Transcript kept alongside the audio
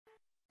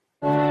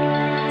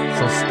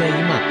して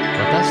今、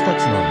私た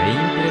ちのメイン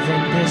プレゼ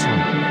ンテーション。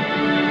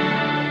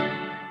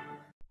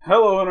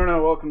 Hello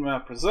Internet, welcome to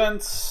Matt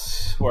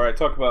Presents, where I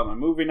talk about my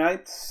movie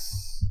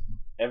nights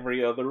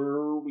every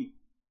other week.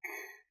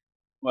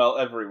 Well,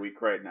 every week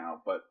right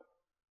now, but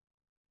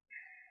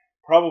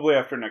probably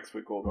after next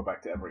week we'll go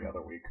back to every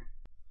other week.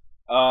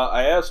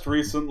 I asked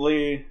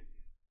recently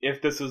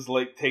if this is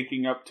like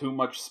taking up too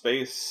much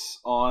space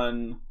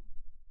on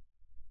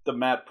the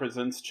Matt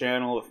Presents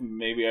channel, if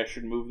maybe I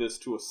should move this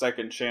to a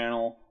second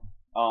channel.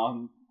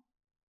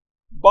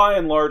 By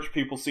and large,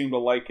 people seem to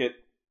like it.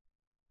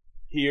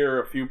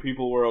 Here, a few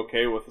people were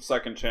okay with the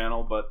second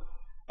channel, but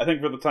I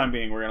think for the time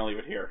being, we're going to leave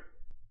it here.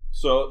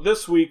 So,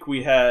 this week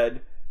we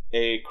had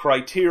a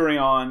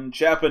Criterion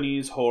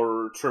Japanese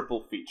Horror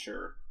triple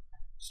feature,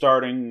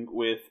 starting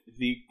with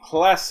the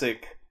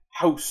classic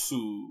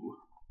Hausu.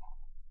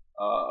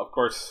 Of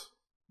course,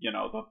 you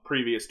know, the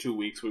previous 2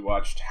 weeks we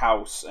watched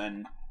House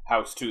and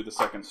House 2, the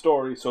second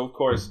story, so of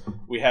course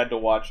we had to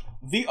watch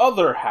The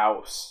Other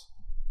House.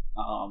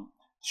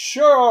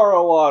 Sure are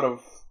a lot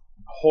of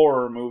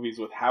horror movies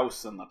with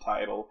house in the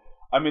title.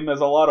 I mean,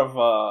 there's a lot of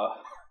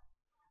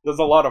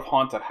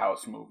haunted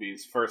house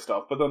movies, first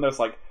off, but then there's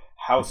like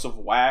House of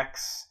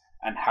Wax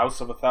and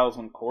House of a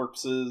Thousand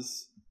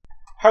Corpses.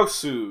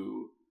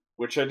 Hausu,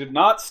 which I did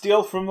not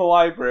steal from the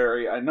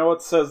library. I know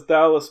it says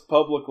Dallas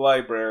Public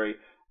Library.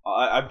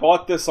 I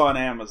bought this on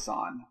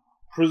Amazon.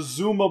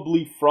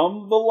 Presumably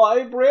from the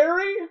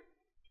library?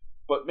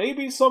 But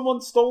maybe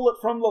someone stole it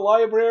from the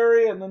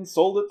library and then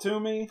sold it to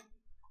me?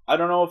 I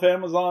don't know if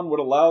Amazon would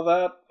allow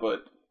that,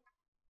 but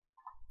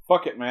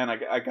fuck it, man.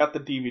 I got the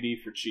DVD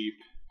for cheap.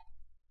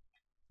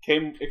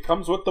 It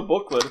comes with the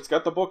booklet. It's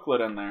got the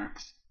booklet in there.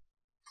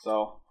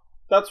 So,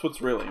 that's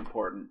what's really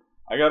important.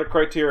 I got a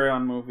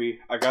Criterion movie.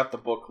 I got the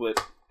booklet.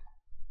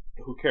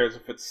 Who cares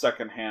if it's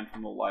secondhand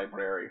from the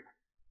library?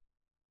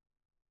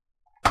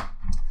 I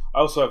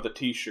also have the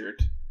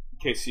t-shirt, in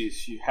case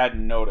you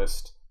hadn't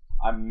noticed.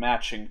 I'm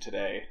matching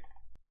today.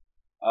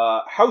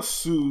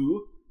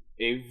 Hausu,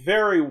 a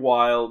very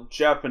wild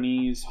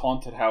Japanese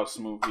haunted house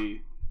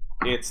movie.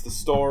 It's the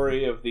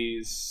story of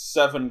these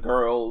 7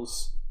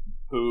 girls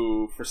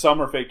who, for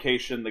summer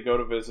vacation, they go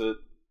to visit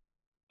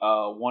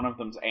one of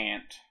them's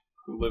aunt,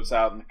 who lives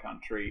out in the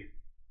country.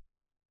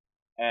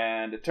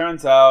 And it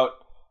turns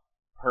out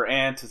her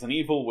aunt is an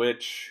evil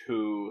witch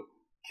who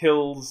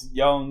kills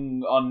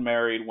young,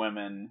 unmarried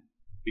women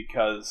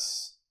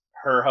because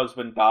her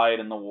husband died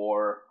in the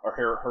war, or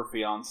her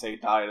fiancé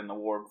died in the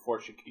war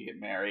before she could get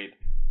married.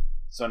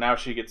 So now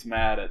she gets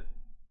mad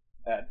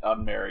at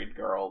unmarried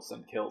girls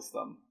and kills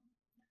them.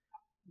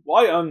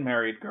 Why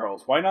unmarried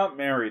girls? Why not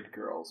married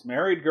girls?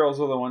 Married girls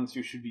are the ones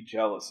you should be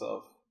jealous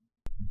of.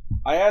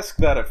 I ask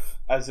that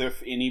as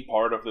if any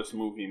part of this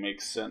movie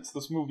makes sense.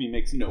 This movie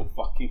makes no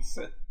fucking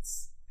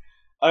sense.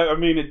 I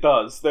mean, it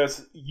does.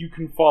 You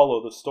can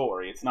follow the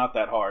story. It's not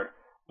that hard.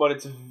 But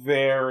it's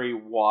very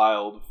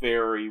wild,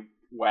 very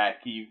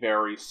wacky,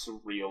 very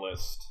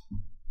surrealist.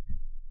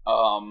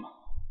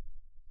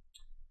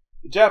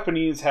 The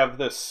Japanese have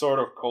this sort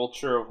of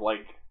culture of,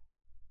 like,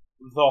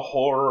 the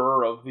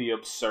horror of the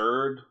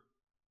absurd,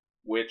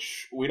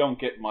 which we don't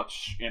get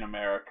much in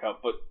America,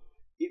 but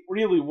it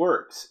really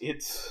works.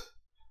 It's,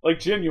 like,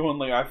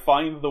 genuinely, I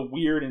find the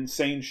weird,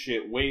 insane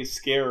shit way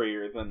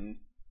scarier than,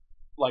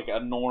 like, a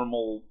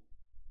normal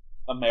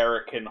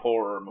American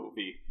horror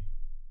movie.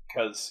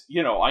 Because,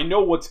 you know, I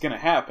know what's gonna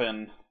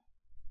happen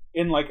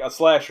in, like, a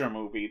slasher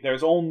movie.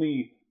 There's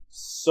only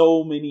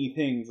so many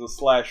things a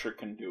slasher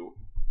can do.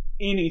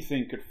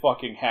 Anything could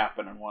fucking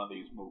happen in one of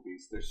these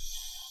movies. They're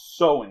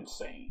so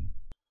insane.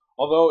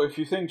 Although, if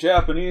you think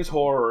Japanese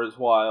horror is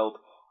wild,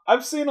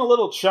 I've seen a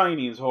little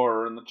Chinese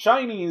horror, and the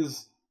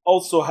Chinese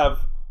also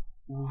have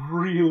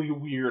really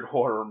weird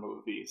horror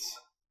movies.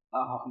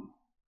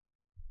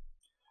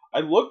 I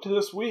looked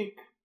this week.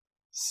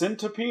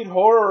 Centipede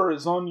Horror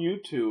is on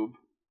YouTube.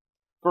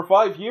 For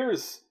 5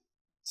 years,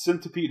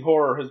 Centipede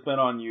Horror has been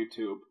on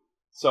YouTube.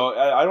 So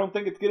I don't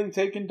think it's getting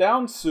taken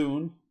down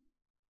soon.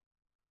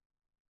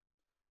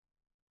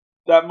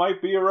 That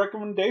might be a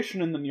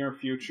recommendation in the near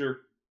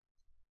future.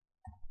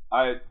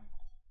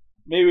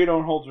 Maybe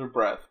don't hold your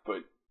breath,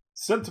 but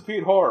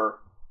Centipede Horror,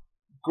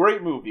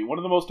 great movie. One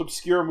of the most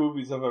obscure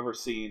movies I've ever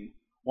seen.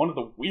 One of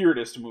the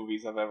weirdest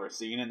movies I've ever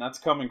seen, and that's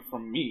coming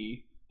from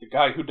me, the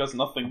guy who does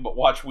nothing but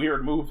watch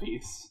weird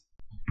movies.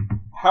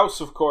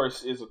 House, of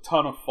course, is a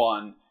ton of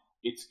fun.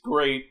 It's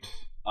great.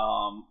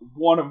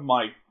 One of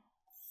my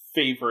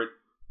favorite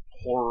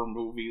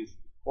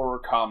horror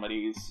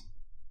comedies.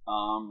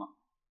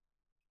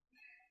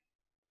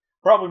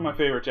 Probably my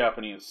favorite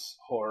Japanese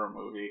horror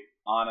movie,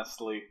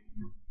 honestly.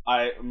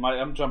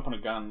 I'm jumping the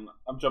gun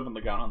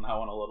on that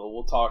one a little.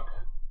 We'll talk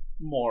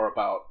more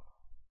about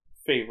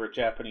favorite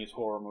Japanese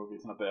horror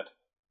movies in a bit.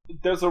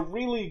 There's a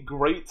really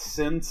great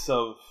sense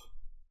of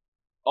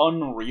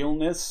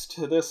unrealness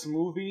to this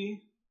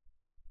movie.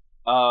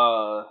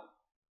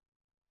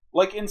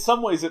 Like, in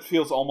some ways it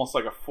feels almost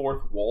like a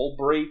fourth wall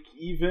break,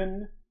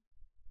 even.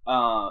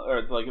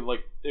 Or like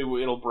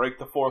it'll break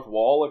the fourth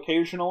wall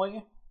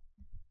occasionally.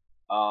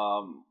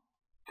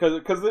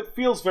 Because it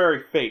feels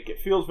very fake. It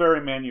feels very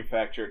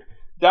manufactured.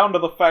 Down to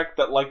the fact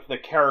that, like, the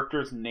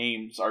characters'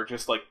 names are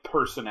just, like,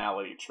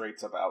 personality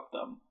traits about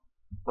them.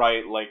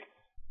 Right? Like,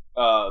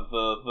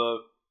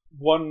 the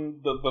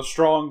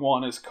strong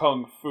one is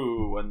Kung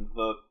Fu, and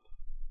the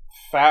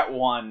fat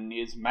one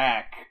is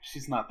Mac.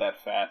 She's not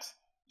that fat.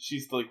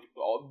 She's, like,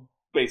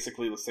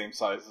 basically the same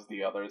size as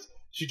the others.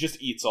 She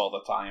just eats all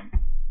the time.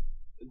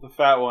 The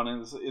fat one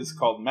is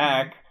called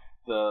Mac.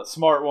 The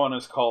smart one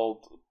is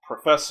called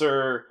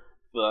Professor.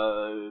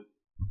 The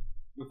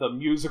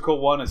musical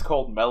one is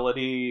called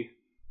Melody.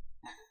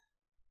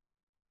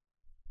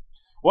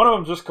 One of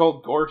them just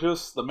called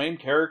Gorgeous. The main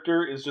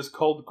character is just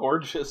called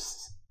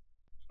Gorgeous.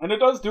 And it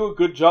does do a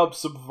good job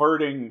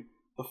subverting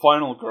the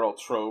final girl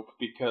trope,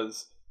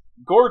 because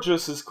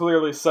Gorgeous is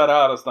clearly set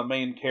out as the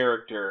main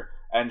character,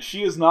 and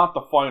she is not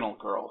the final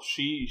girl.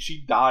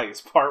 She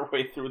dies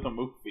partway through the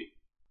movie.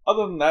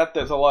 Other than that,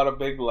 there's a lot of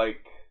big,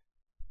 like,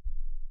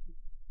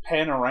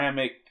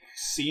 panoramic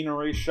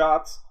scenery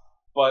shots,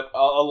 but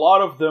a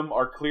lot of them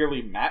are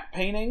clearly matte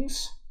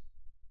paintings,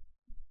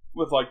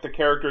 with, like, the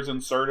characters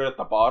inserted at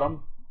the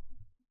bottom.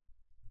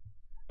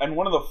 And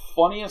one of the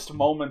funniest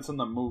moments in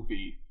the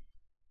movie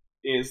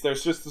is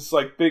there's just this,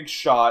 like, big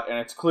shot, and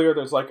it's clear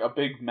there's, like, a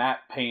big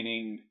matte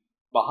painting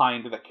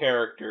behind the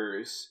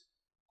characters,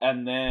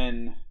 and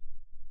then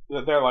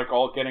they're, like,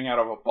 all getting out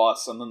of a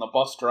bus, and then the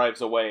bus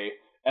drives away,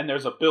 and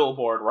there's a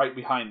billboard right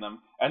behind them,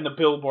 and the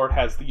billboard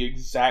has the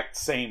exact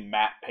same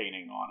matte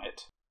painting on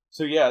it.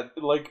 So yeah,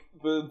 like,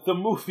 the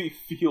movie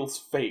feels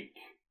fake.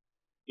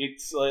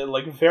 It's,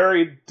 like,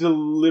 very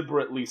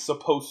deliberately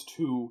supposed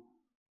to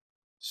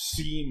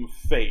seem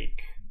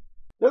fake.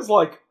 There's,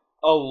 like,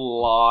 a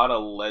lot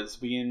of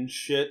lesbian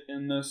shit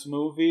in this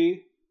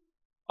movie.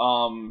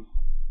 And,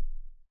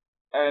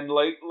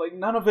 like,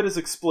 none of it is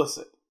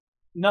explicit.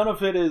 None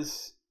of it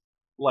is,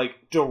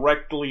 like,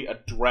 directly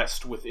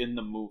addressed within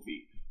the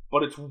movie.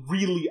 But it's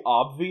really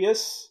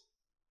obvious.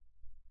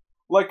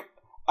 Like,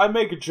 I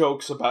make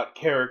jokes about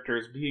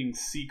characters being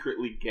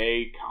secretly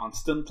gay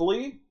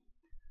constantly.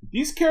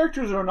 These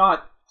characters are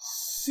not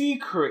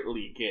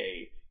secretly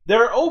gay.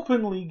 They're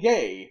openly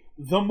gay.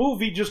 The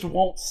movie just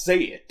won't say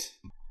it.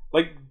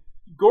 Like,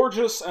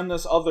 Gorgeous and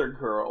this other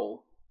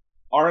girl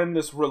are in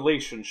this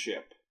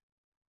relationship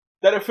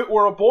that if it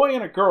were a boy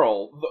and a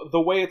girl,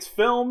 the way it's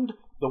filmed,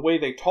 the way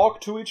they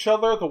talk to each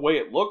other, the way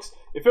it looks,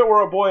 if it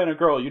were a boy and a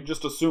girl, you'd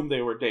just assume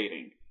they were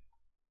dating.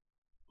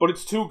 But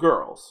it's two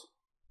girls.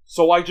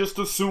 So I just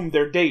assume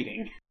they're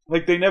dating.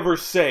 Like, they never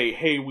say,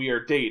 hey, we are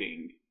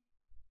dating.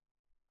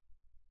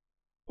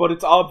 But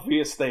it's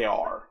obvious they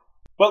are.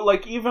 But,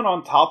 like, even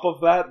on top of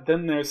that,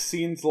 then there's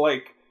scenes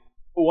like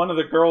one of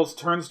the girls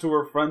turns to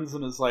her friends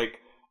and is like,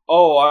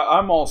 oh,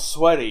 I'm all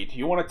sweaty. Do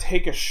you want to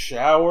take a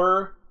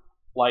shower?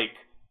 Like,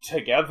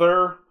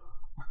 together?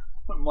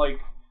 I'm like,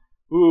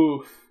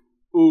 oof.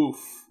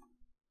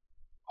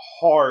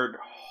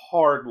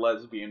 Hard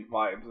lesbian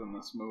vibes in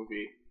this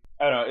movie.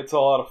 I don't know, it's a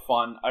lot of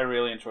fun. I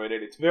really enjoyed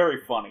it. It's very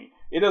funny.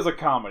 It is a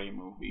comedy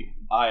movie.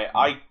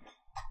 I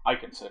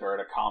consider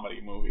it a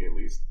comedy movie, at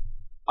least.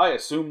 I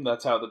assume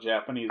that's how the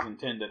Japanese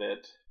intended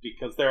it,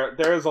 because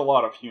there is a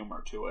lot of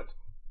humor to it.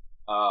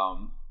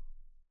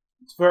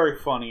 It's very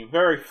funny,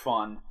 very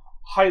fun.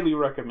 Highly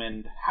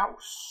recommend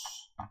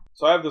House.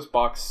 So I have this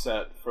box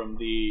set from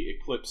the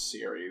Eclipse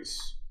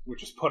series,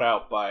 which is put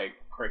out by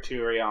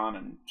Criterion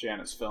and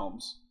Janus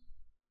Films.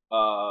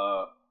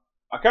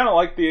 I kind of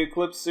like the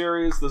Eclipse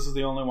series. This is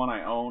the only one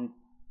I own.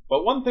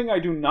 But one thing I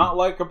do not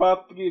like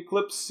about the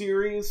Eclipse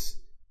series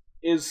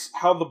is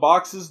how the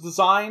box is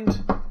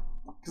designed.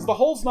 Because the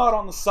hole's not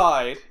on the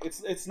side.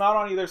 It's not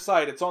on either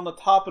side. It's on the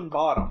top and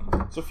bottom.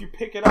 So if you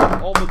pick it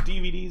up, all the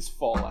DVDs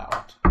fall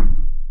out.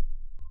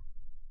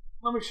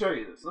 Let me show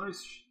you this.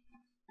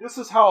 This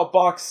is how a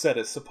box set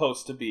is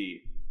supposed to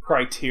be.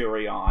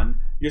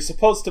 Criterion. You're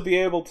supposed to be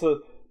able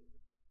to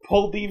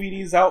pull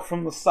DVDs out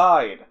from the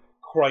side.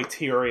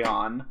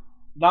 Criterion.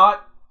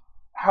 Not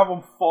have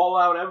them fall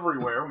out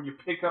everywhere when you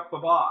pick up the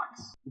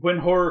box. When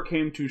horror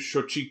came to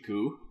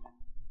shochiku,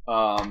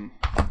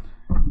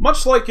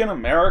 much like in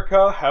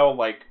America, how,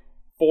 like,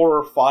 4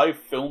 or 5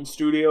 film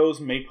studios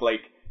make,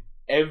 like,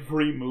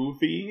 every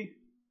movie,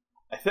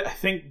 I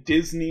think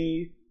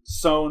Disney,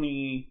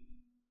 Sony,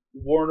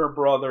 Warner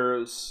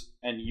Brothers,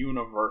 and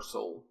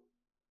Universal.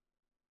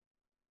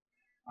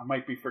 I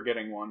might be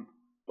forgetting one.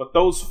 But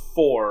those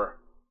 4,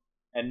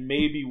 and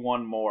maybe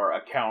one more,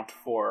 account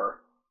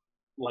for,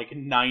 like,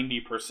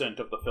 90%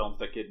 of the films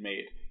that get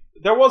made.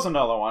 There was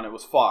another one, it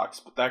was Fox,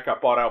 but that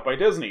got bought out by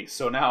Disney,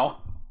 so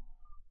now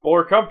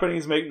 4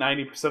 companies make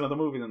 90% of the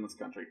movies in this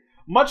country.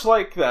 Much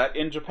like that,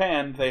 in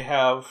Japan, they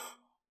have,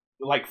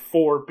 like,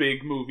 4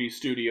 big movie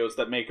studios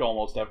that make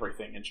almost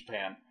everything in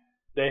Japan.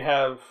 They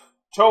have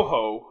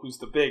Toho, who's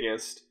the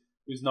biggest,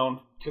 who's known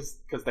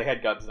because they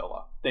had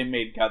Godzilla. They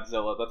made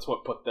Godzilla, that's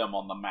what put them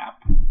on the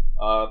map.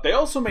 They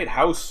also made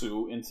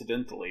Houseu,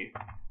 incidentally.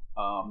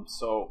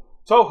 So,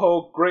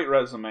 Toho, great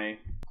resume.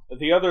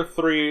 The other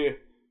 3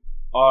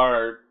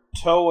 are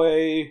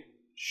Toei,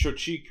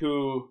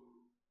 Shochiku,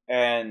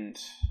 And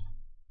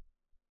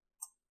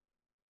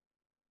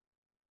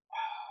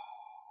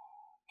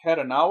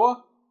Katanawa?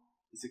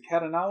 Is it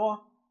Katanawa?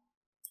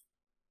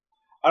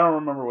 I don't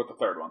remember what the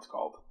third one's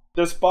called.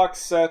 This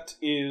box set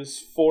is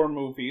 4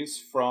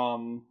 movies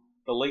from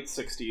the late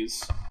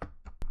 60s.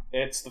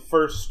 It's the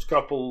first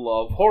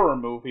couple of horror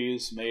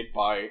movies made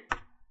by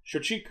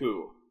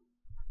Shochiku.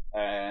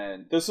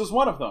 And this is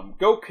one of them.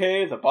 Goke,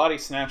 the Body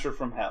Snatcher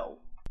from Hell.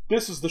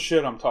 This is the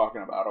shit I'm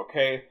talking about,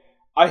 okay?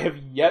 I have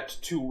yet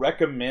to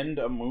recommend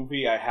a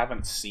movie I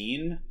haven't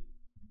seen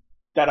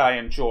that I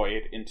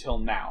enjoyed until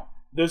now.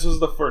 This is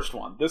the first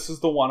one. This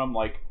is the one I'm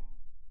like,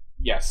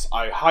 yes,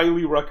 I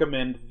highly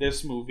recommend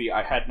this movie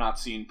I had not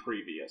seen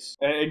previous.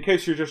 In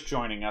case you're just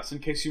joining us, in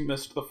case you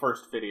missed the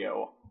first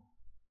video,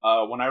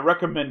 when I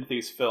recommend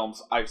these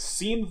films, I've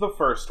seen the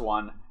first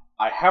one,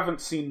 I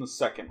haven't seen the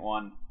second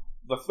one.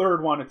 The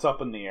third one, it's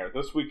up in the air.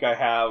 This week I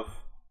have,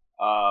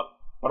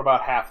 but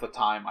about half the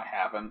time I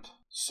haven't.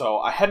 So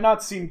I had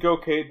not seen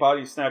Goke,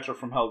 Body Snatcher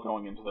from Hell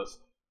going into this,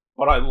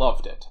 but I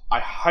loved it. I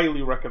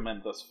highly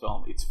recommend this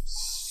film. It's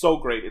so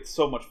great. It's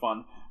so much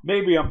fun.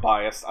 Maybe I'm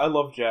biased. I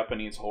love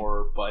Japanese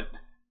horror, but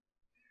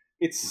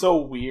it's so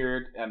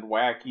weird and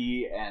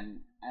wacky and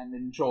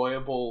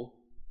enjoyable.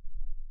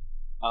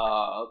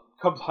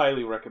 Comes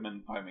highly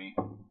recommended by me.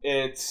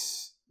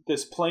 It's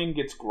this plane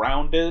gets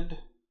grounded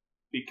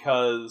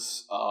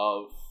because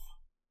of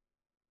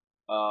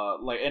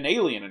like an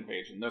alien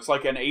invasion. There's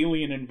like an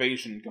alien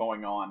invasion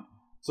going on.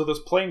 So this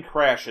plane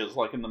crashes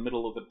like in the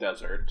middle of the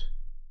desert,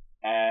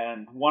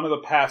 and one of the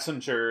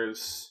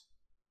passengers,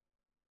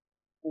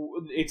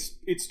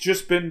 it's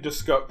just been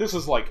discovered. This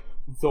is like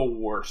the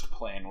worst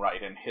plane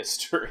ride in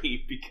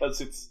history because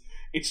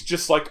it's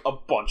just like a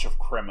bunch of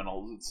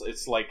criminals.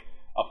 It's like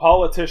a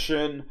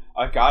politician,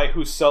 a guy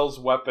who sells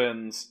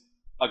weapons,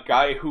 a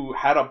guy who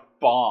had a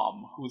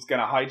bomb, who's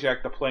gonna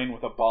hijack the plane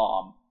with a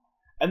bomb,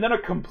 and then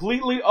a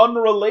completely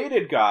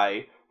unrelated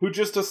guy who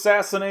just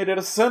assassinated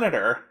a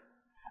senator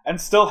and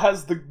still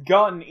has the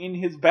gun in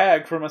his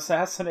bag from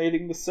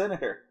assassinating the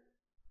senator.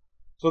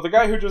 So the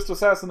guy who just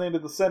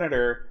assassinated the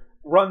senator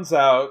runs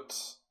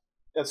out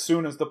as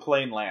soon as the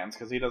plane lands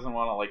because he doesn't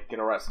want to like get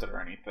arrested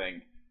or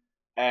anything,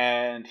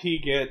 and he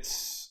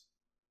gets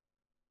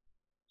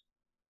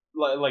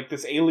like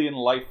this alien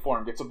life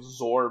form gets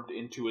absorbed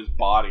into his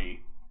body.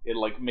 It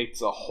like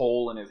makes a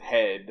hole in his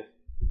head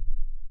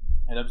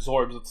and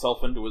absorbs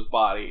itself into his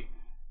body,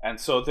 and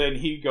so then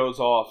he goes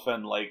off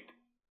and like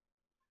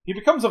he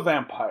becomes a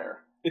vampire.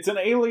 It's an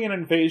alien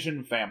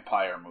invasion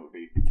vampire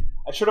movie.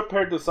 I should have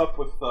paired this up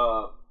with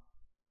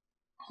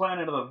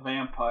Planet of the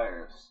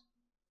Vampires.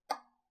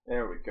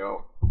 There we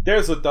go.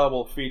 There's a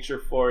double feature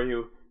for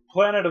you.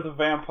 Planet of the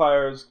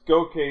Vampires,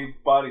 Goke,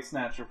 Body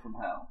Snatcher from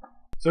Hell.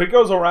 So he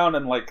goes around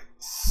and like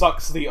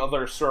sucks the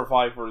other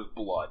survivor's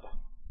blood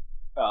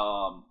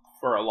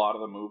for a lot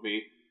of the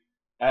movie.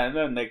 And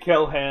then they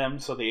kill him,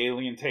 so the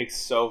alien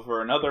takes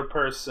over another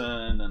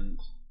person, and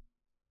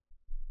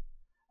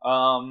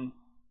kind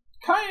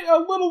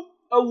of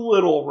a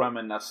little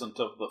reminiscent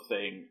of the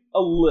Thing. A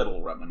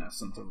little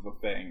reminiscent of the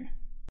Thing.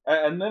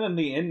 And then in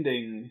the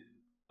ending,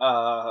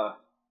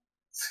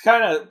 it's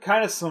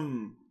kind of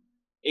some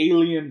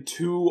Alien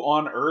 2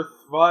 on Earth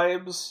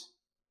vibes.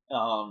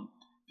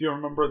 If you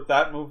remember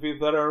that movie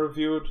that I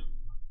reviewed,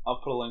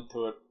 I'll put a link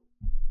to it.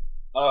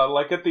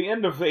 Like at the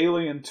end of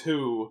Alien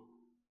 2,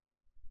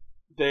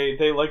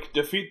 they like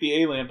defeat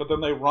the alien, but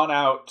then they run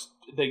out.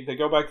 They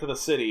go back to the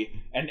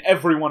city, and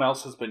everyone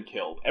else has been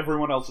killed.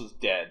 Everyone else is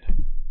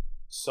dead.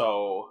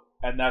 So,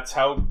 and that's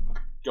how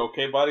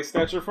Goke, Body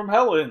Snatcher from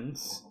Hell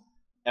ends.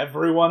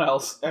 Everyone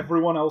else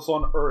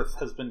on Earth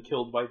has been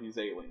killed by these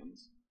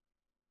aliens.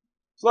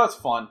 So that's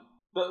fun.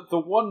 The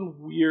one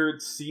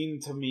weird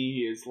scene to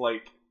me is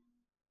like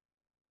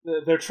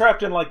they're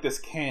trapped in like this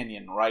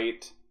canyon,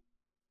 right?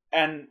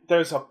 And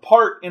there's a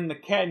part in the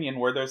canyon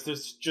where there's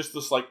just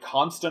this like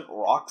constant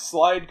rock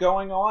slide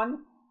going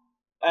on.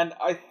 And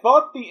I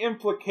thought the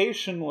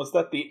implication was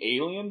that the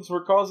aliens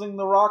were causing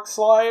the rock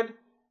slide,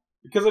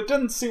 because it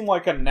didn't seem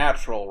like a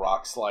natural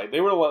rock slide. They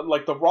were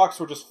like the rocks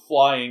were just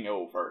flying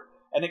over,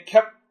 and it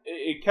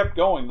kept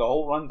going the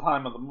whole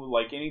runtime of the movie.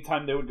 Like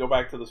anytime they would go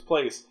back to this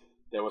place,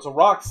 there was a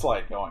rock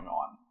slide going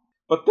on.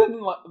 But then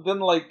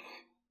like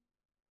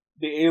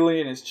the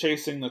alien is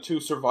chasing the 2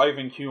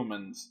 surviving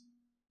humans,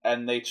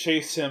 and they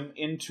chase him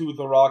into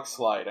the rock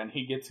slide, and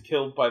he gets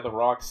killed by the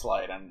rock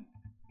slide, and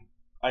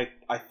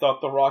I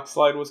thought the rock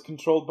slide was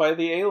controlled by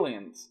the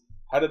aliens.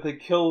 How did they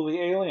kill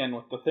the alien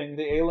with the thing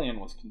the alien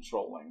was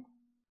controlling?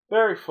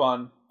 Very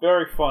fun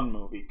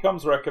movie.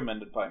 Comes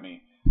recommended by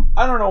me.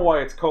 I don't know why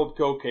it's called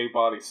Goke,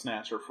 Body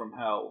Snatcher from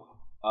Hell.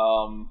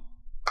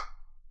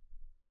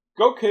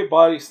 Goke,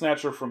 Body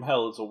Snatcher from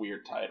Hell is a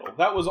weird title.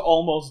 That was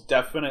almost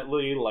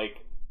definitely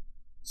like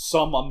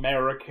some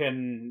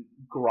American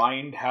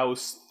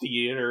grindhouse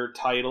theater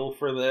title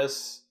for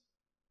this.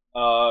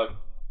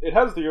 It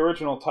has the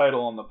original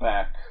title on the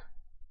back.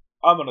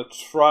 I'm gonna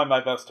try my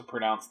best to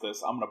pronounce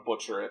this. I'm gonna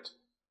butcher it.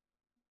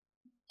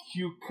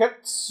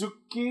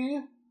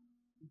 Kyuketsuki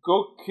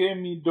Goke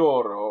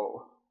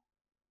Midoro.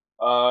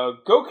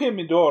 Goke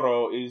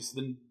Midoro is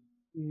the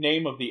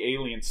name of the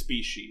alien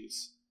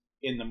species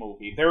in the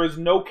movie. There is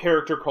no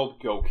character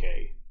called Goke.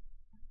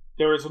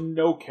 There is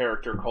no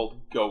character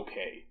called Goke.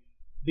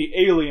 The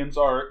aliens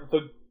are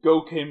the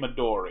Goke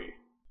Midori.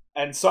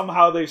 And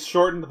somehow they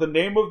shortened the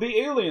name of the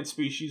alien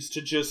species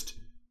to just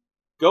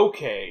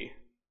Goke.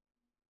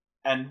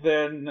 And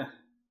then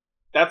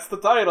that's the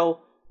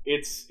title.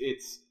 It's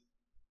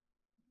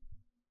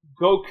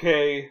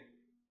Goke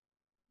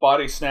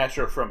Body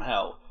Snatcher from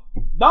Hell.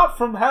 Not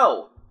from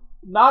hell.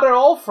 Not at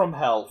all from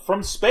hell.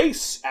 From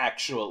space,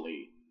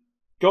 actually.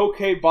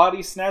 Goke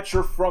Body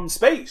Snatcher from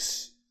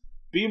space.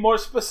 Be more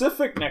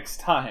specific next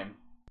time.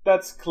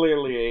 That's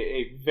clearly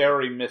a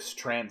very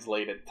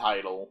mistranslated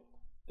title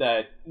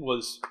that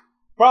was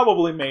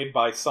probably made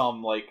by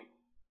some, like,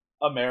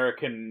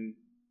 American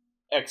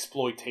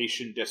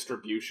exploitation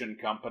distribution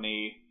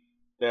company.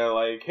 They're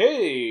like,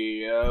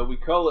 hey, we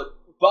call it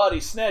Body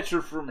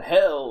Snatcher from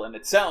Hell, and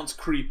it sounds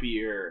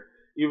creepier,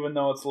 even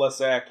though it's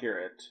less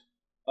accurate.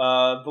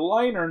 The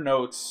liner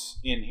notes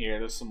in here,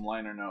 there's some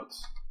liner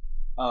notes.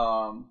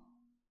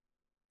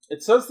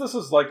 It says this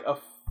is like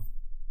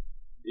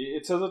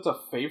it says it's a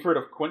favorite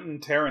of Quentin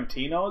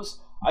Tarantino's.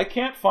 I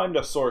can't find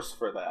a source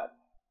for that.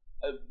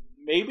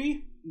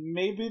 Maybe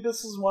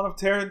this is one of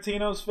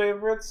Tarantino's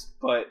favorites,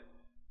 but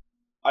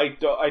I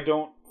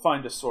don't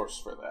find a source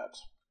for that.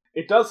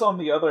 It does, on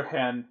the other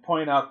hand,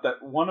 point out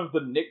that one of the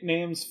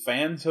nicknames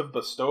fans have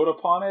bestowed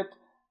upon it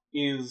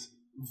is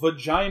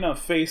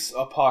vagina-faced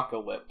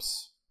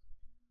apocalypse,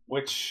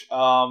 which,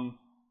 I'll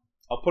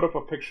put up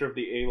a picture of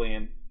the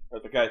alien,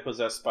 or the guy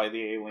possessed by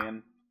the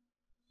alien.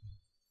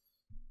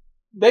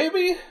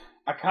 Maybe,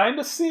 I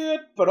kinda see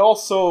it, but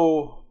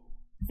also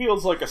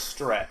feels like a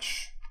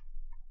stretch.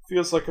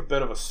 Feels like a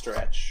bit of a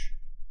stretch.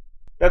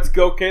 That's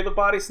Goke the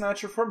Body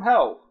Snatcher from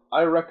Hell.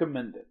 I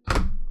recommend it.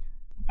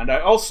 And I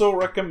also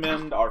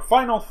recommend our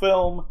final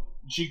film,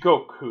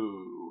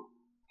 Jigoku,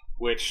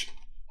 which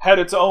had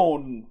its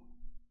own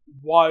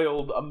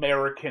wild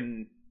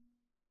American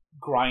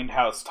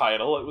grindhouse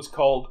title. It was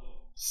called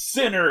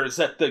Sinners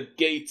at the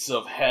Gates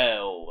of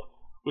Hell,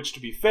 which, to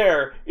be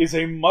fair, is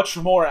a much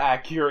more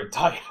accurate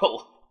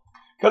title.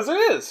 Because it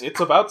is. It's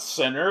about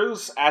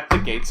sinners at the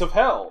gates of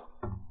hell.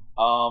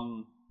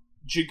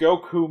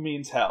 Jigoku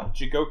means hell.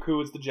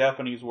 Jigoku is the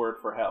Japanese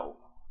word for hell.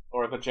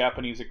 Or the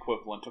Japanese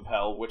equivalent of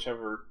hell,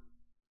 whichever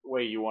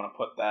way you want to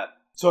put that.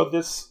 So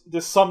this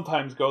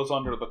sometimes goes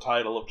under the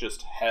title of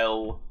just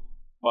Hell,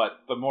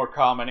 but the more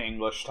common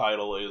English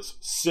title is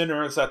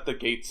Sinners at the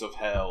Gates of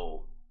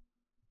Hell.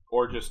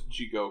 Or just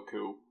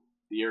Jigoku,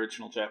 the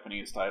original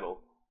Japanese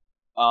title.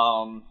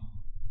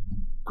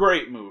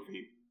 Great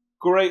movie.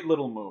 Great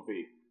little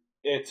movie.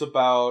 It's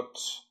about,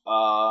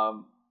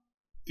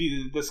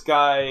 this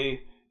guy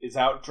is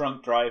out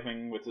drunk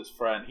driving with his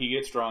friend. He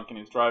gets drunk and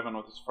he's driving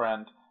with his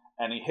friend,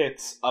 and he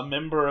hits a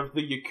member of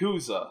the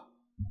yakuza.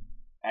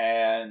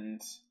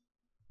 And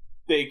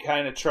they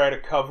kind of try to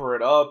cover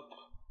it up,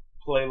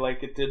 play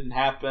like it didn't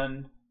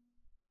happen.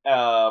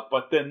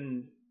 But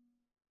then,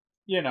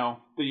 you know,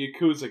 the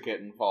yakuza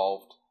get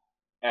involved.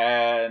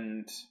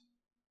 And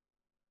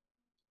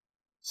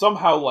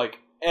somehow, like,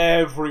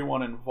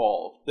 everyone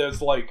involved.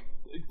 There's like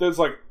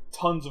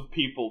tons of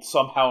people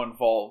somehow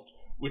involved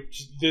with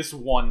this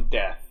one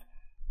death.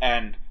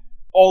 And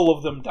all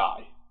of them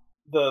die.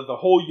 The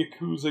whole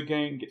yakuza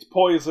gang gets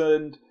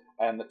poisoned,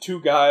 and the two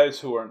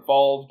guys who are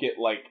involved get,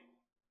 like,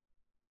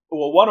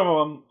 well, one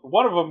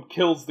of them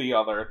kills the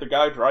other. The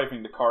guy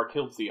driving the car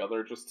kills the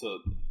other just to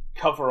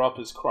cover up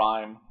his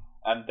crime,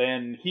 and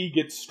then he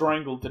gets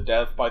strangled to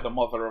death by the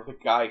mother of the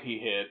guy he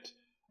hit,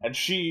 and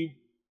she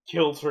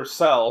kills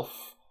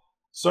herself.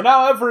 So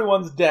now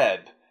everyone's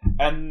dead,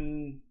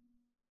 and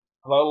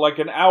like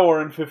an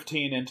hour and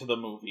 15 into the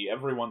movie,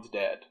 everyone's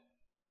dead.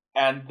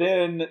 And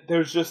then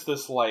there's just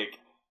this, like,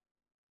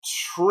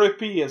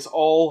 trippy as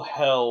all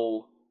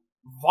hell,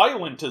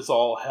 violent as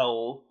all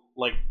hell,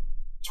 like,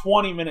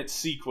 20-minute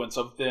sequence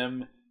of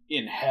them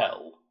in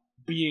hell,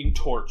 being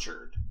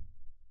tortured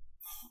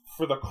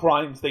for the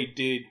crimes they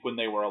did when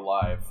they were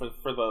alive,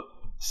 for the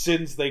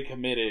sins they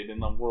committed in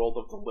the world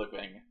of the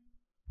living.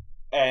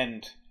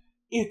 And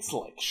it's,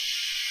 like,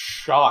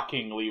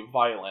 shockingly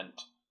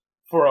violent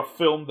for a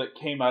film that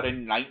came out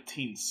in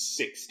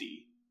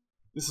 1960.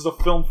 This is a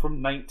film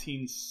from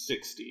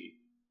 1960,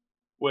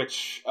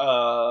 which,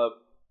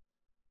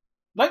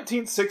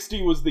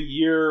 1960 was the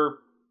year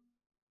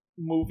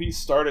movies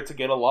started to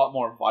get a lot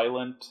more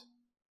violent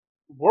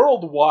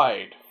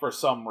worldwide for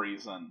some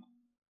reason.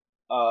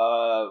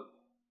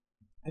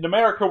 In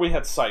America we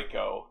had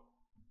Psycho,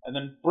 and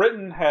then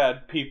Britain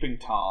had Peeping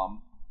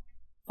Tom.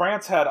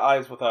 France had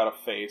Eyes Without a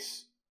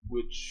Face,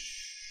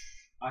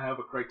 which I have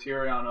a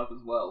Criterion of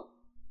as well.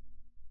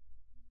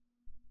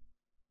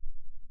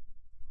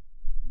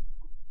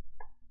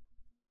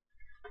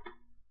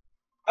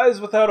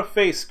 Eyes Without a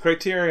Face,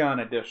 Criterion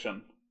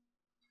edition.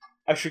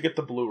 I should get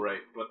the Blu-ray,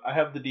 but I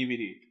have the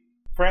DVD.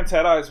 France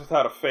had Eyes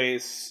Without a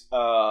Face.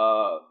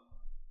 That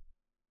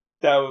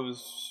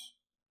was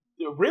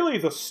really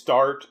the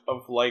start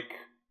of, like,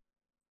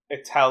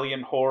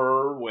 Italian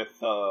horror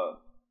with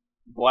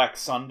Black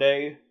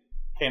Sunday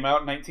came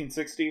out in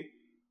 1960.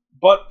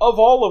 But of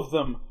all of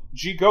them,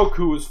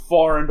 Jigoku is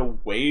far and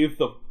away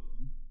the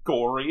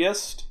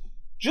goriest.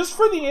 Just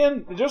for the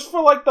end, just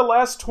for like the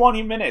last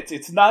 20 minutes,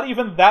 it's not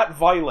even that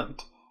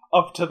violent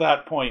up to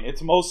that point.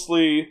 It's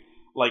mostly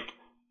like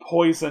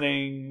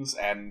poisonings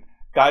and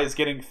guys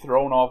getting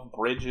thrown off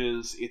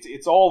bridges.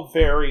 It's all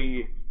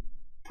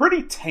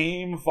pretty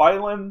tame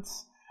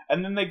violence.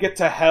 And then they get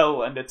to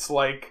hell and it's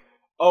like,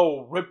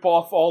 oh, rip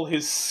off all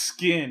his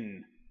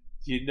skin,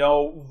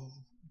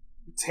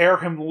 tear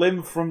him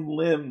limb from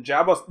limb,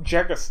 jab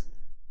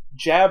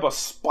a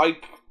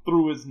spike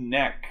through his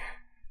neck.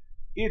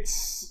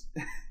 It's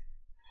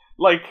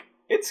like,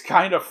 it's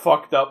kind of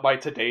fucked up by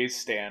today's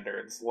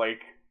standards.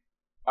 Like,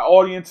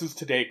 audiences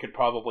today could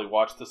probably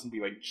watch this and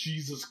be like,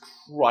 Jesus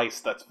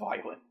Christ, that's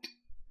violent.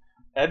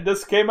 And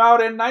this came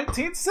out in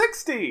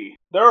 1960!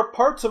 There are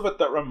parts of it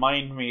that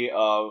remind me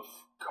of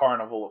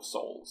Carnival of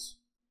Souls.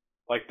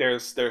 Like,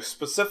 there's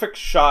specific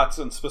shots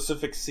and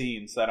specific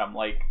scenes that I'm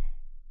like,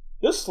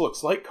 this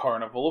looks like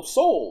Carnival of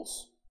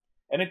Souls.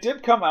 And it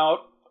did come out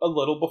a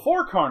little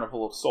before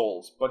Carnival of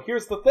Souls, but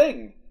here's the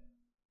thing.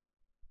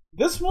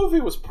 This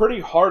movie was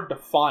pretty hard to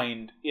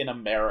find in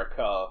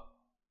America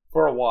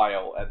for a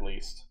while, at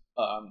least.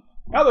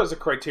 Now there's a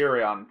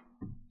Criterion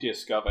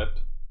disc of it.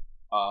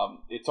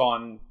 It's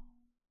on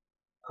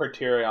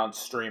Criterion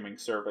streaming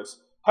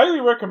service.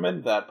 Highly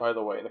recommend that, by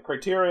the way. The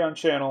Criterion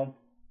channel,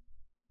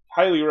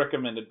 highly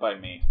recommended by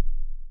me.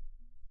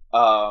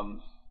 So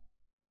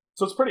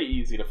it's pretty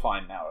easy to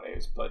find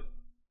nowadays, but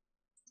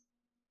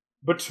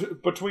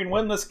between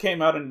when this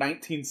came out in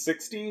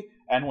 1960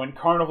 and when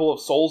Carnival of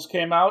Souls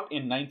came out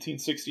in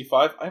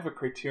 1965, I have a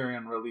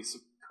Criterion release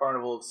of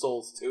Carnival of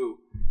Souls too.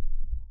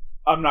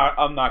 I'm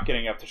not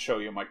getting up to show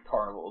you my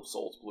Carnival of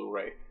Souls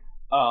Blu-ray.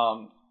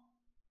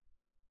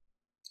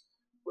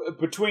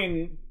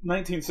 Between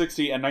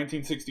 1960 and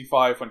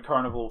 1965, when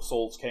Carnival of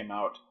Souls came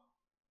out,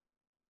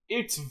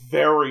 it's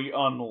very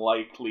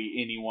unlikely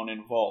anyone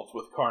involved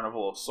with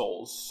Carnival of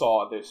Souls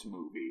saw this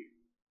movie.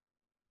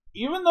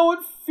 Even though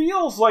it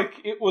feels like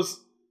it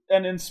was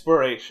an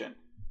inspiration.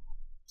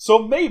 So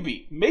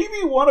maybe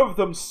one of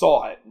them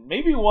saw it.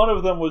 Maybe one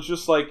of them was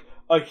just like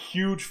a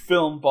huge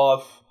film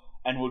buff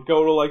and would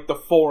go to like the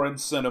foreign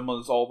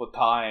cinemas all the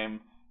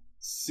time,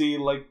 see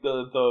like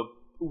the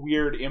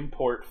weird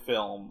import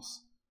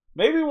films.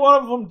 Maybe one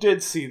of them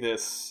did see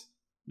this.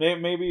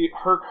 Maybe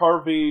Herc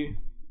Harvey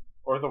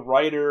or the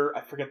writer,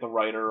 I forget the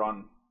writer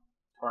on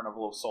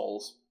Carnival of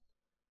Souls.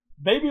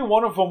 Maybe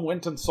one of them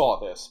went and saw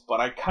this, but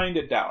I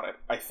kinda doubt it.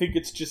 I think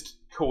it's just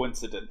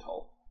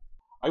coincidental.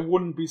 I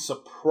wouldn't be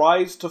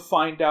surprised to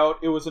find out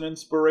it was an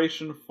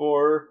inspiration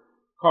for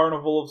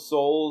Carnival of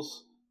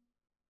Souls.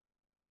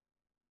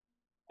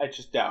 I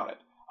just doubt it.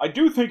 I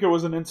do think it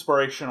was an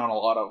inspiration on a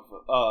lot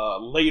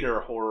of later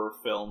horror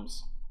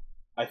films.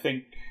 I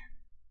think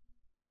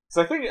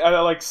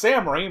like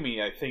Sam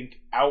Raimi, I think,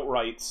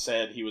 outright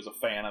said he was a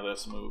fan of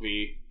this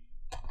movie.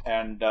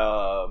 And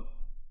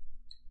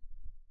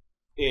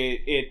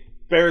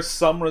it bears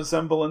some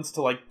resemblance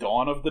to like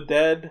Dawn of the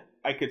Dead.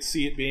 I could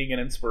see it being an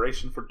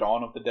inspiration for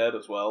Dawn of the Dead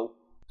as well.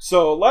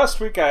 So last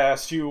week I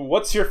asked you,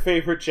 what's your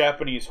favorite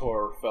Japanese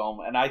horror film?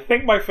 And I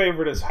think my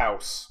favorite is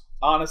House.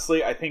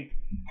 Honestly, I think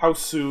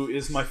Houseu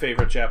is my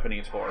favorite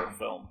Japanese horror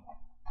film.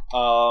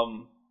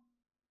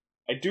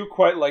 I do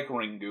quite like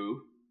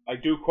Ringu. I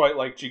do quite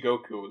like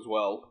Jigoku as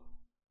well.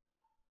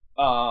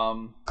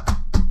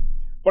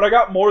 But I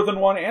got more than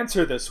one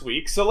answer this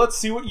week, so let's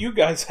see what you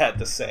guys had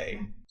to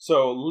say.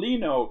 So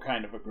Lino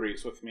kind of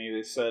agrees with me.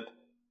 They said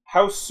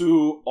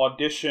Houseu,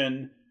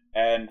 Audition,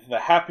 and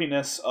The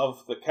Happiness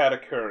of the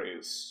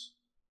Katakuris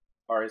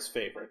are his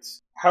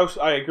favorites.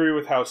 I agree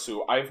with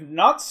Houseu. I've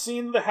not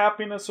seen The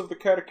Happiness of the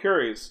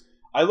Katakuris.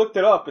 I looked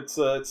it up. It's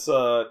a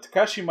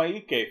Takashi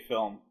Miike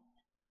film.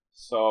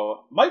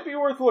 So, might be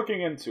worth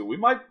looking into. We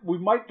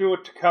might do a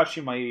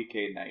Takashi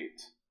Miike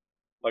night.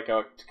 Like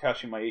a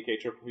Takashi Miike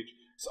triple feature.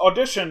 So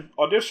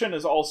Audition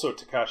is also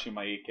Takashi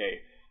Miike.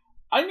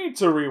 I need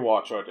to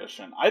rewatch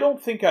Audition. I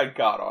don't think I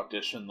got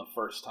Audition the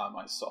first time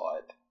I saw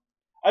it.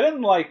 I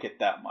didn't like it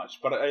that much,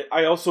 but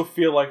I also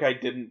feel like I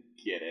didn't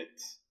get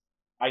it.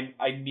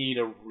 I need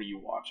a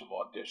rewatch of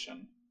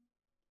Audition.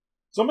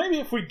 So maybe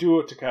if we do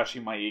a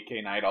Takashi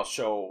Miike night, I'll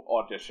show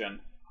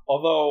Audition.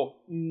 Although,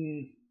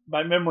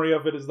 my memory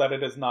of it is that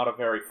it is not a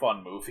very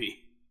fun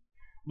movie.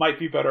 Might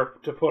be better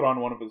to put on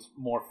one of his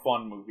more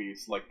fun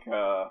movies, like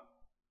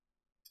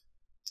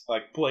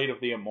Blade of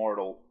the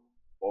Immortal,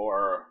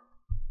 or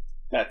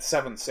that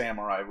Seven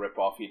Samurai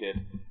ripoff he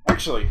did.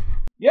 Actually,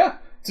 yeah,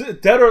 the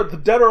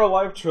Dead or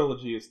Alive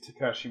trilogy is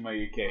Takashi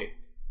Miike.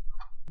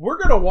 We're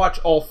gonna watch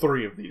all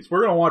three of these.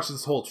 We're gonna watch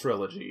this whole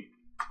trilogy.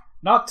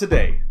 Not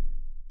today,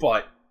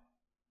 but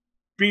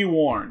be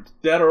warned,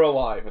 Dead or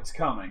Alive, it's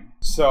coming.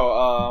 So,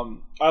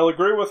 I'll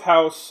agree with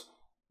House.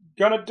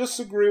 Gonna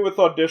disagree with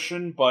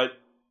Audition, but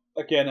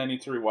again, I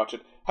need to rewatch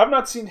it. Have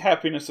not seen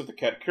Happiness of the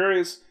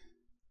Katakuris.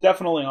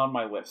 Definitely on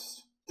my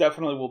list.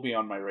 Definitely will be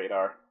on my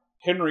radar.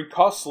 Henry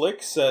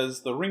Koslick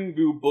says the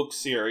Ringu book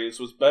series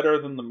was better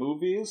than the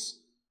movies,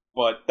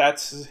 but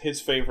that's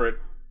his favorite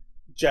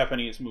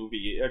Japanese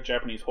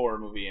horror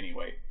movie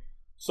anyway.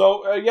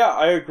 So, yeah,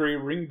 I agree.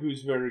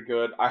 Ringu's very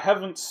good. I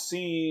haven't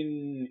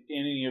seen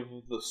any of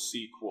the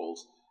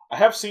sequels. I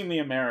have seen the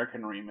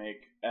American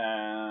remake,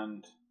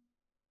 and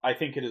I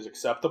think it is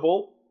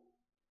acceptable.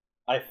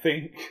 I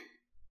think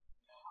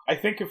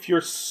if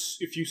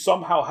you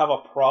somehow have a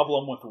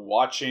problem with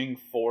watching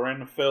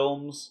foreign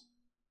films,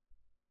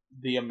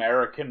 the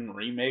American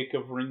remake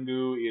of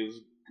Ringu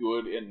is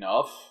good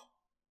enough.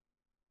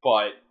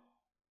 But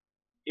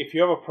if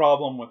you have a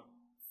problem with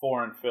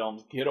foreign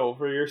films, get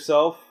over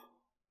yourself.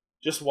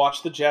 Just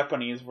watch the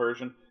Japanese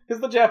version,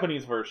 because the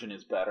Japanese version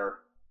is better.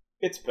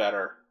 It's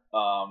better.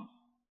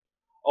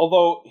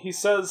 Although he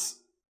says,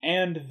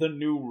 and the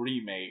new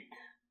remake.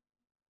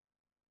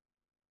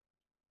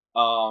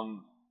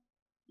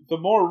 The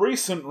more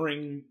recent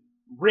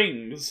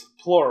Rings,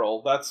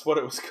 plural, that's what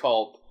it was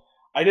called.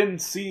 I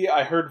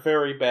heard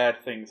very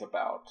bad things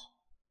about.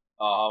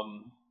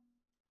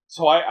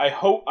 So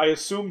I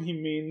assume he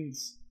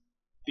means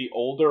the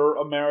older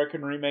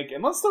American remake.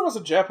 Unless there was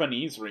a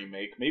Japanese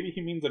remake. Maybe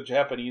he means a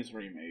Japanese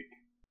remake.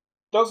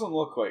 Doesn't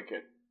look like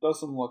it.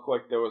 Doesn't look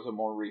like there was a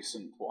more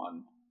recent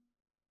one.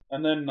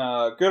 And then,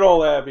 good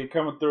old Abby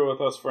coming through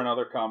with us for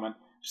another comment.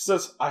 She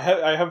says, I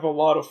have a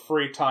lot of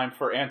free time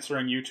for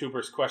answering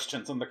YouTubers'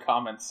 questions in the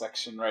comments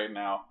section right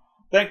now.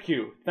 Thank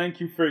you.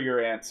 Thank you for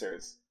your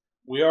answers.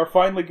 We are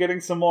finally getting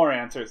some more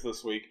answers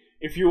this week.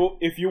 If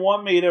you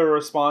want me to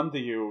respond to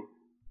you,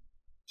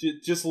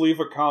 just leave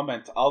a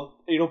comment.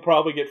 It'll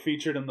probably get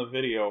featured in the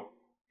video,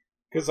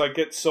 because I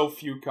get so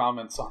few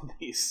comments on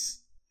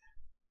these.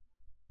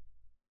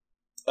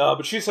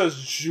 But she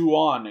says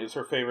Ju-on is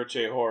her favorite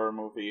J-horror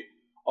movie.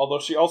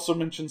 Although she also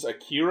mentions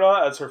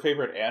Akira as her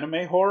favorite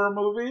anime horror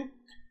movie.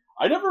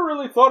 I never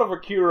really thought of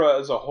Akira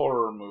as a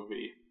horror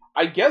movie.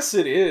 I guess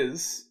it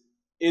is.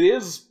 It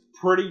is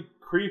pretty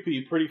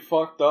creepy, pretty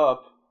fucked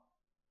up.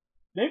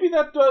 Maybe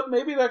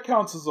that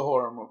counts as a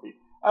horror movie.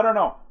 I don't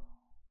know.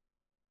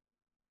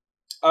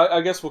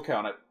 I guess we'll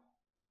count it.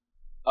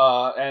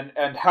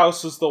 And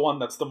House is the one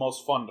that's the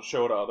most fun to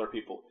show to other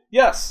people.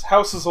 Yes,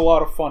 House is a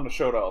lot of fun to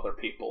show to other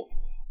people.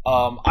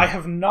 I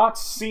have not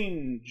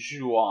seen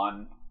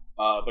Ju-on,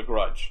 The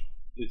Grudge.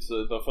 It's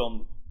the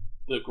film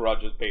The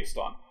Grudge is based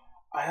on.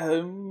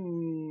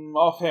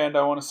 Offhand,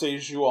 I want to say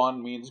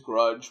Ju-on means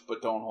grudge,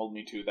 but don't hold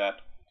me to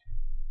that.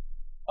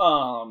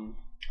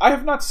 I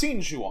have not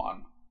seen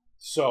Ju-on,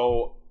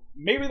 so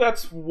maybe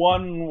that's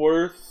one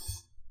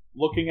worth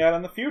looking at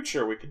in the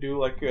future. We could do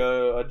like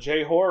a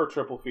J-horror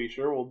triple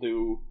feature. We'll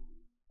do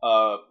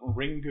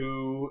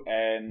Ringu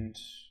and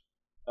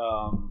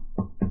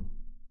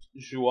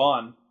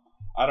Ju-on.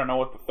 I don't know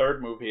what the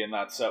third movie in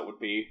that set would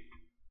be,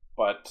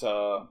 but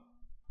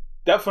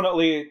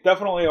definitely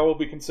I will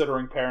be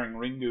considering pairing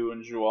Ringu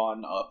and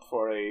Ju-on up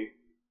for a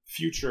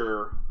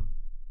future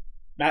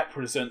Matt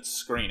Presents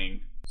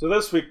screening. So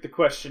this week the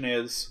question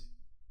is,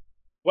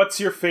 what's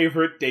your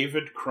favorite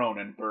David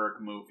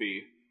Cronenberg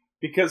movie?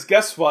 Because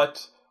guess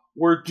what?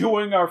 We're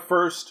doing our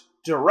first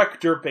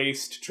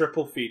director-based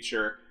triple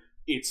feature.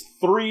 It's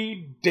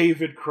 3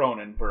 David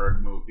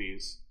Cronenberg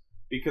movies.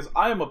 Because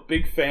I am a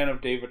big fan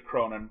of David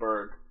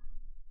Cronenberg.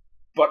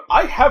 But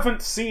I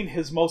haven't seen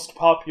his most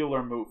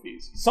popular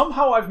movies.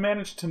 Somehow I've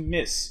managed to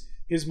miss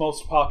his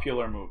most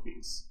popular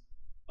movies.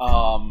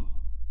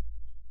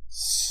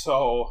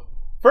 So,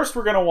 first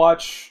we're gonna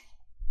watch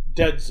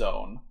Dead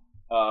Zone.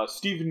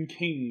 Stephen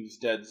King's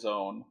Dead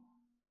Zone.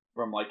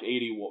 From like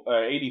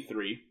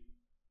 83.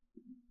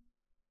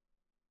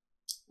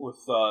 With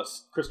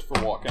Christopher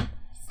Walken.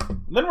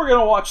 And then we're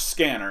gonna watch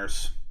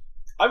Scanners.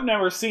 I've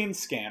never seen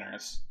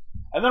Scanners.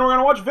 And then we're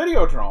gonna watch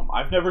Videodrome.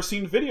 I've never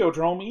seen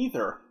Videodrome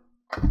either.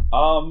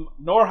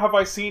 Nor have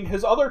I seen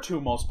his other 2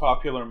 most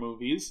popular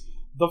movies,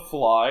 The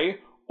Fly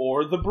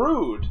or The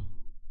Brood.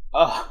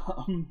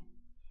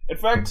 In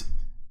fact,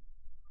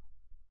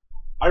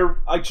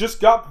 I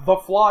just got The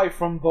Fly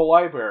from the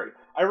library.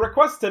 I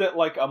requested it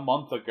like a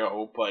month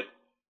ago, but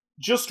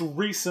just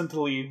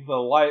recently the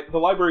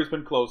library's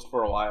been closed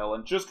for a while,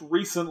 and just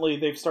recently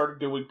they've started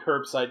doing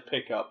curbside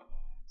pickup.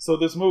 So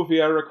this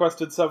movie I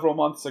requested several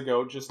months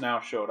ago just now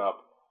showed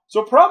up.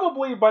 So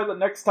probably by the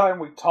next time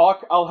we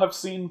talk, I'll have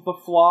seen The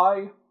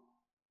Fly.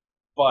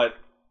 But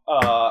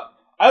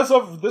as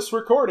of this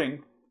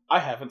recording, I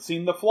haven't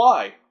seen The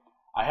Fly.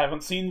 I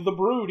haven't seen The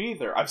Brood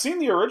either. I've seen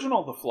the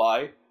original The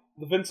Fly,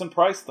 the Vincent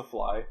Price The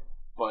Fly,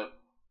 but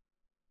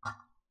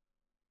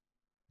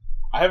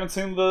I haven't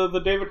seen the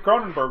David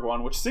Cronenberg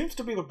one, which seems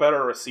to be the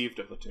better received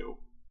of the 2.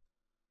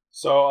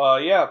 So,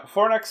 yeah,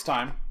 before next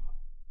time,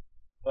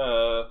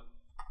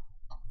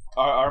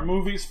 our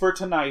movies for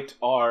tonight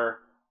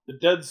are The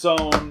Dead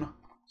Zone,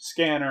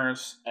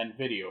 Scanners, and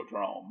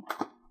Videodrome.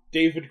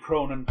 David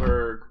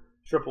Cronenberg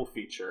triple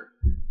feature.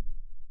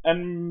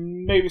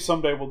 And maybe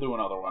someday we'll do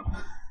another one.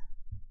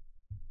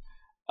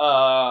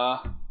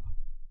 I'll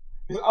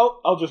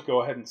just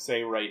go ahead and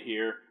say right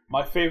here,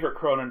 my favorite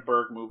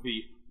Cronenberg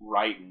movie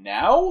right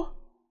now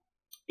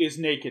is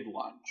Naked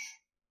Lunch.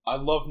 I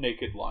love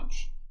Naked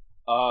Lunch.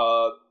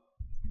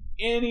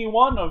 Any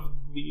one of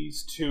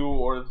these two,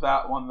 or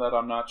that one that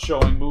I'm not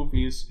showing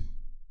movies,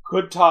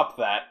 could top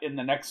that in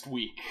the next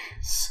week.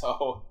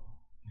 So,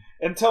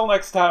 until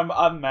next time,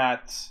 I'm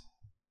Matt.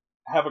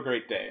 Have a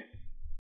great day.